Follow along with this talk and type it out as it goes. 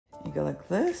You go like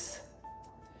this.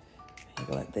 You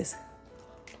go like this.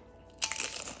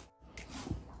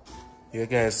 Yeah,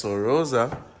 guys, so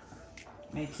Rosa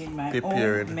making my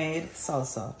preparing homemade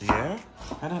salsa. Yeah?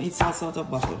 I don't eat salsa out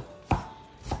of bottle.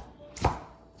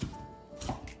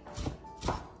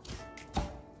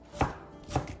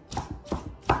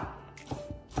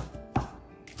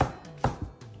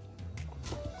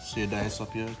 So you dice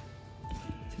up your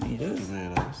tomatoes.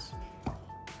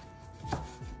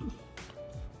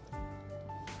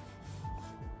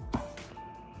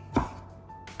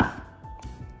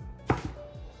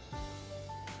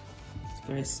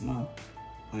 Very small.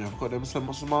 Oh, you have cut them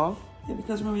small? Yeah,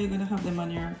 because remember you're gonna have them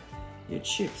on your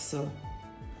chips, so.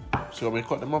 So you want me to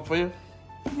cut them up for you?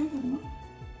 Yeah, cut them up.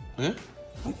 Yeah?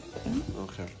 I can cut them.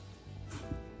 Okay.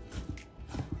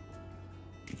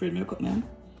 You afraid me to cut them?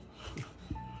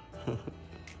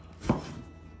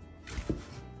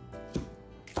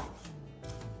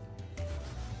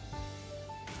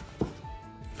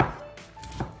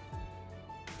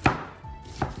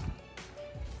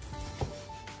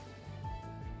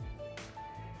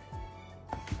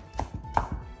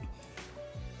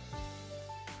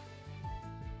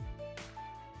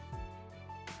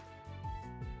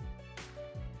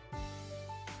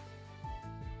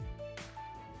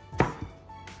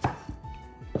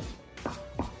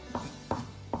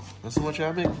 That's what you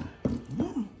having?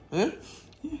 Yeah. Yeah?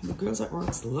 Yeah, the girls at work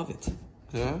love it.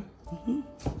 Yeah? Mm-hmm.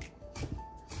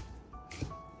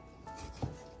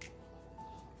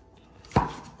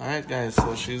 Alright guys,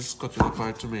 so she's cutting up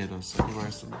our tomatoes. So give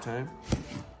her some time.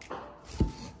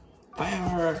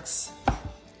 Fireworks!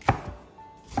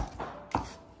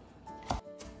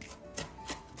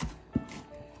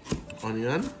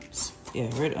 Onions? Yeah,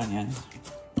 red onion.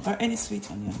 Or any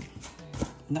sweet onion.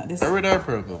 Not this. Red or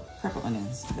purple? Purple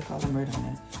onions. They call them red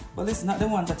onions. But it's not the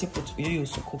ones that you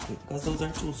use to cook with, because those are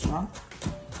too strong.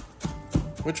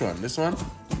 Which one? This one?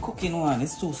 The cooking one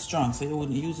is too strong, so you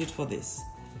wouldn't use it for this.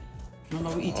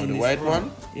 Remember we eating the this white raw.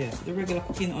 one? Yeah, the regular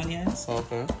cooking onions.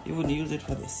 Okay. You wouldn't use it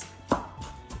for this. You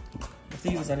have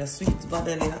to use either sweet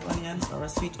Vidalia onions or a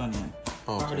sweet onion.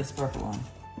 Okay. Or this purple one.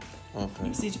 Okay.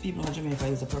 You see the people in Jamaica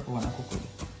use the purple one to cook with.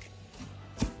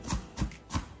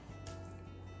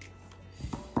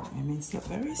 I mean, it's not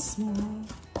very small.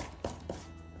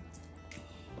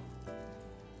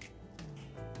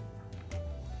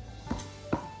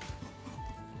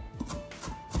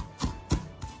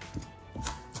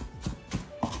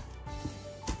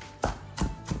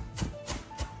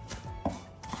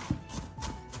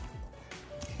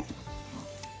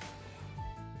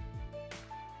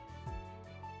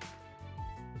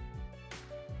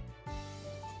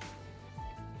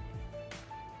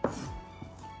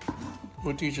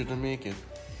 Who teach you to make it?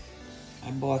 I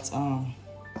bought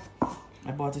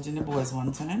it in the boys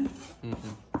one time.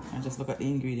 I just look at the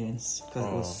ingredients because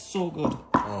it was so good.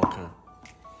 Okay.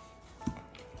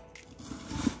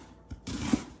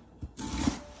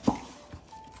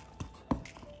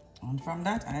 And from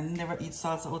that, I never eat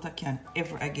salsa out of can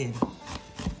ever again.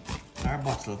 Or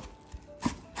bottle.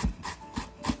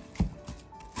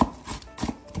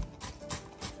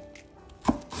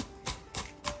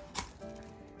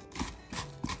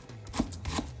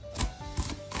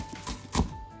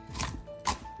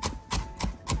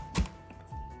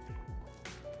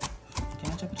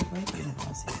 Can I chop it up right? You don't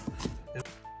pass it. Yep.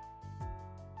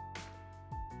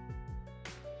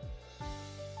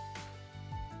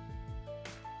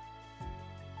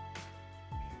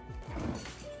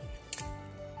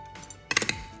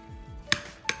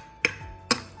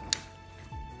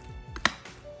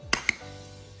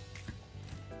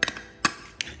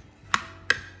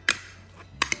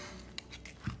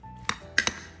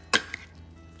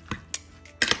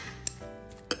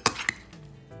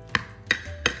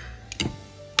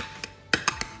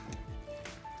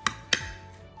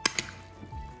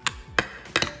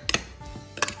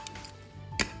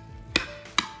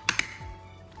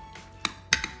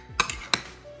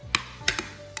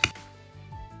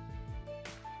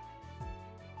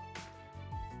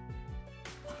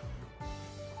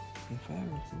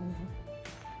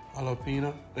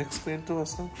 Jalapeno. Explain to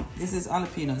us now. This is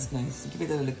jalapenos, guys. To give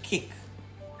it a little kick.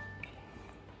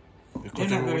 You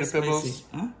cut it with the pebbles?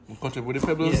 Huh? You cut it with the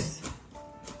pebbles? Yes.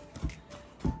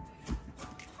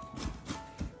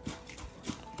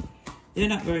 They're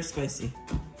not very spicy.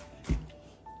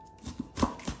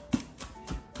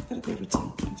 Gotta go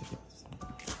everything.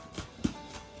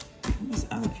 These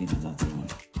jalapenos are too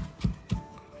much.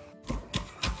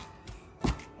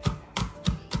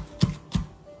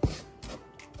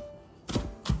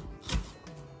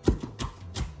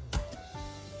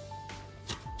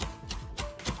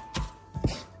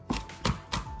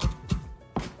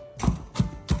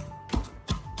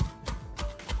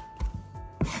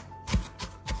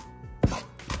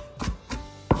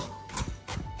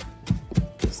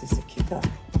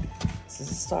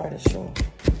 start the show.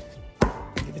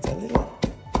 Give it a little,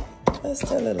 just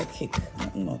a little kick,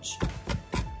 not much.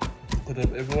 Put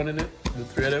everyone in it, the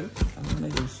three of them? I'm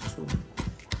gonna use 2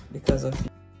 because of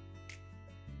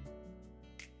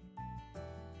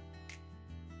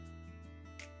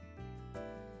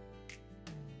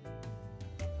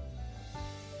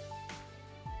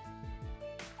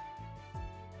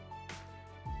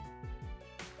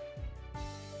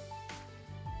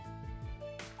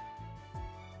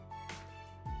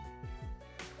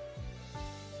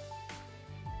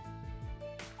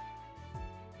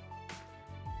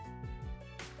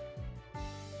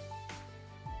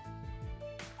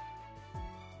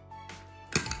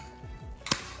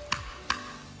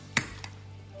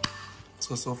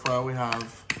So far we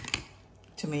have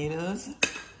tomatoes,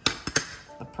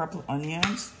 the purple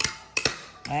onions,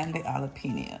 and the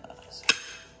jalapenos.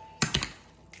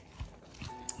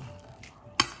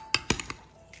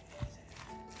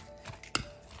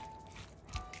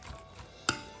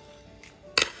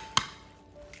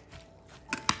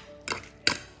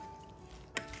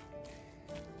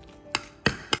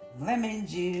 Lemon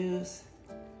juice.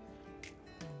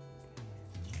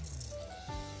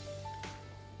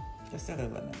 Just a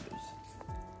little lemon juice.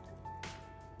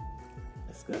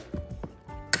 That's good.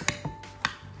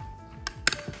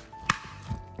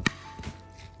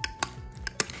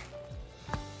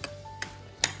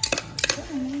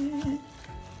 Okay.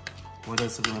 What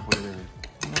else are we gonna put in it?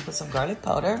 I'm gonna put some garlic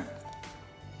powder.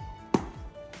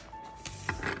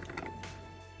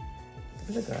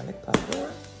 A little garlic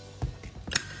powder.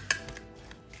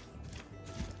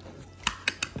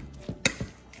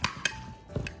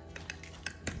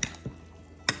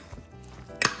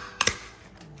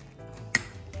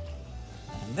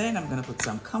 And then I'm gonna put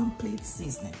some complete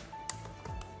seasoning.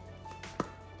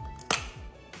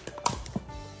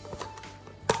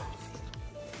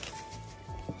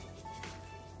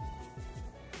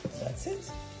 That's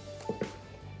it.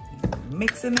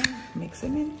 Mix them in, mix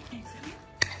them in, mix them in,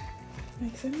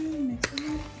 mix them in, mix them in, mix them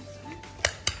in.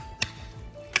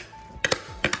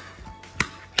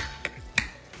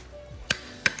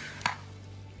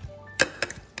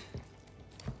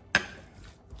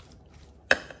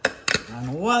 And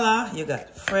voila, you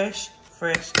got fresh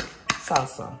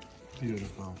salsa.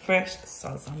 Beautiful. Fresh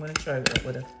salsa. I'm gonna try it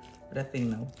with a thing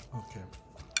now. Okay.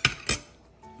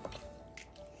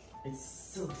 It's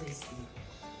so tasty.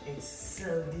 It's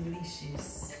so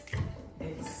delicious.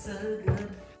 It's so good.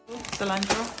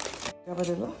 Cilantro. Grab a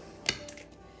little.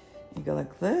 You go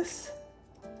like this.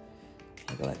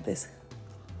 You go like this.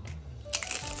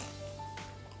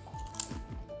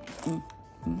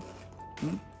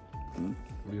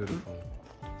 Beautiful.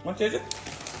 Want to taste it?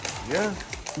 Yeah,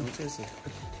 let me taste it.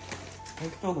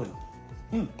 It's so good.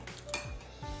 The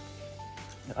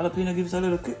jalapeno gives a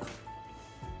little kick.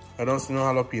 I don't see no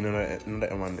jalapeno in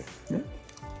that one there. Yeah.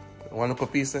 One little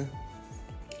piece?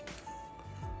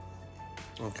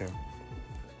 Okay.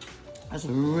 That's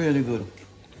really good.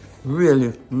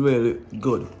 Really, really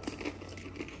good.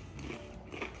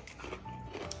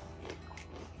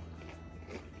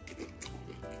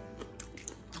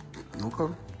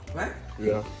 Okay. Right?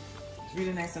 Yeah. It's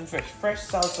really nice and fresh. Fresh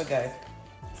salsa, guys.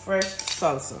 Fresh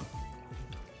salsa.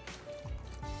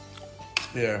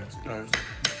 Yeah, it's nice.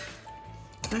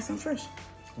 Nice and fresh.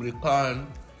 With corn.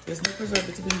 There's no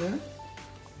preservative in there.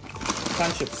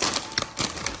 Corn chips.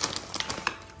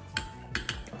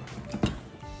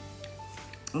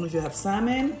 And if you have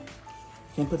salmon, you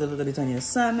can put a little bit on your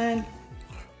salmon.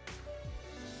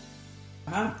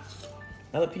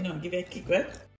 Jalapeno, give it a kick, right?